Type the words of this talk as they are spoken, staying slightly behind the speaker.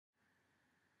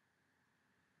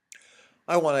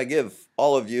I want to give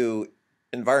all of you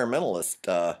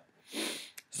environmentalists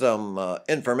some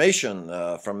information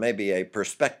from maybe a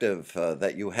perspective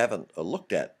that you haven't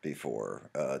looked at before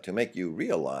to make you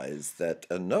realize that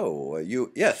no,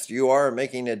 yes, you are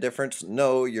making a difference.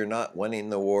 No, you're not winning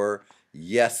the war.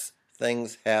 Yes,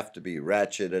 things have to be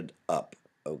ratcheted up.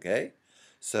 Okay,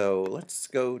 so let's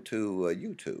go to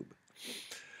YouTube.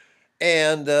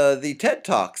 And the TED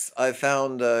Talks I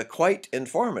found quite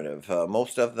informative.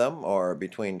 Most of them are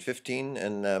between 15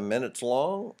 and minutes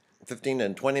long, 15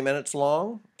 and 20 minutes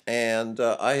long. And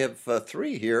I have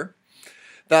three here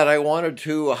that I wanted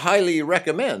to highly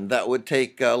recommend that would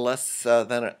take less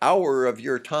than an hour of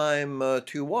your time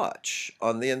to watch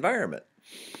on the environment.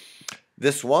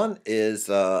 This one is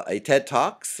a TED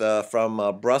Talks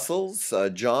from Brussels,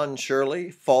 John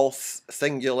Shirley, False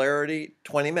Singularity,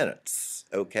 20 minutes.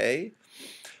 Okay.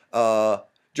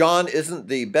 John isn't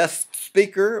the best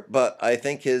speaker, but I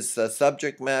think his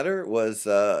subject matter was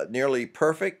nearly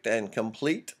perfect and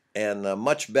complete and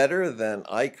much better than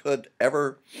I could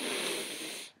ever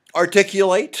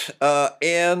articulate.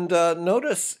 And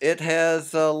notice it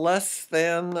has less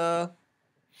than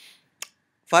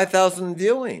 5,000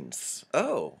 viewings.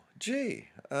 Oh, gee,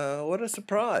 what a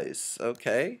surprise.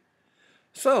 Okay.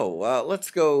 So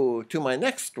let's go to my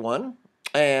next one.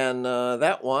 And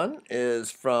that one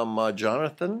is from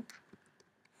Jonathan.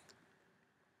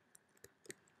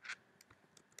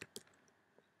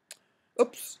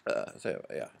 Oops. So,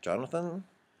 yeah, Jonathan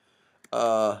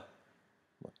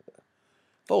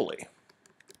Foley.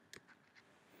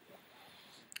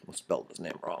 I spelled his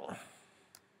name wrong.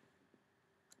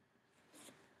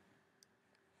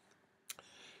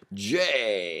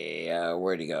 J.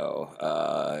 Where'd he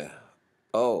go?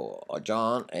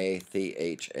 John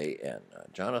Athan.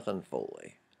 Jonathan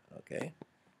Foley. Okay.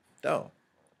 Oh,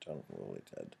 Jonathan Foley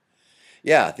Ted.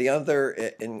 Yeah, the other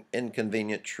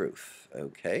inconvenient truth.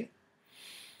 Okay.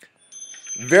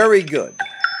 Very good.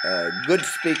 Good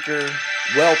speaker,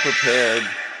 well prepared,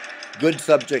 good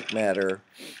subject matter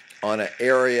on an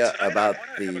area about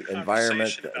the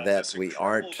environment that we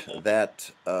aren't that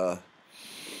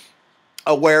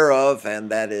aware of,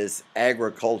 and that is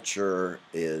agriculture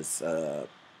is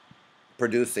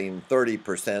producing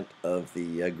 30% of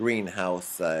the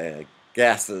greenhouse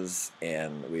gases,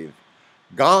 and we've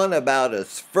gone about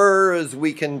as far as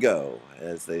we can go,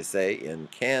 as they say in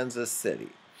Kansas City.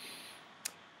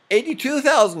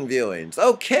 82,000 viewings.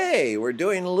 Okay, we're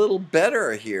doing a little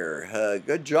better here.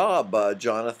 Good job,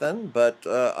 Jonathan, but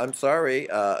I'm sorry,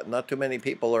 not too many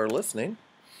people are listening.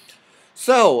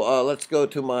 So let's go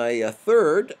to my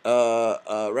third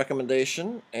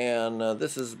recommendation, and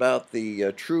this is about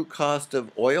the true cost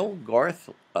of oil. Garth,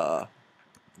 A-R-T-A,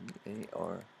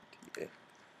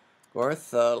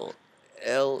 Garth,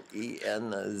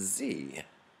 L-E-N-Z,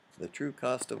 the true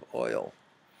cost of oil.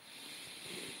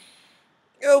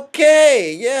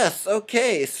 Okay, yes,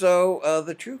 okay, so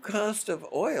the true cost of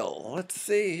oil, let's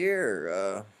see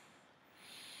here,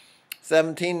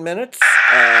 17 minutes,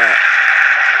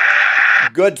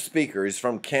 good speaker, he's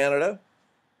from Canada,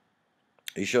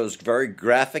 he shows very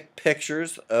graphic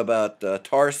pictures about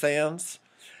tar sands,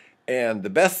 and the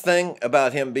best thing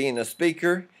about him being a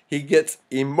speaker, he gets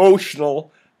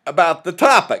emotional about the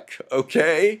topic,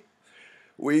 okay?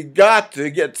 We got to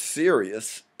get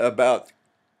serious about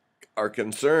our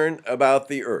concern about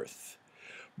the earth.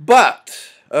 But,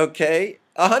 okay,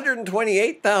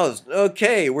 128,000.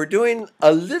 Okay, we're doing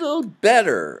a little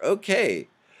better. Okay,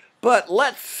 but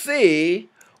let's see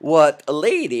what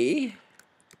Lady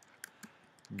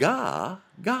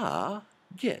Gaga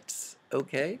gets.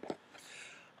 Okay,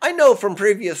 I know from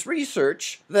previous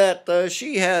research that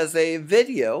she has a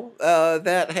video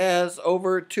that has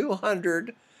over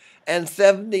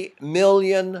 270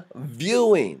 million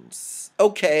viewings.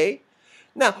 Okay,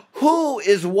 now who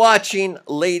is watching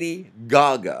Lady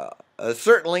Gaga?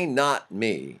 Certainly not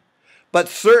me, but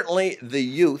certainly the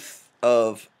youth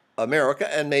of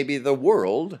America and maybe the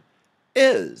world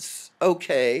is.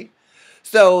 Okay,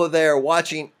 so they're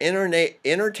watching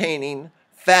entertaining,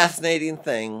 fascinating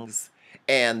things,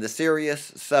 and the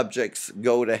serious subjects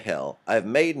go to hell. I've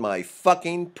made my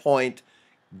fucking point.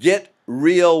 Get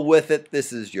real with it.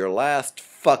 This is your last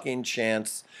fucking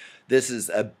chance. This is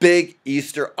a big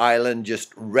Easter island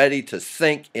just ready to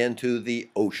sink into the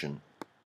ocean.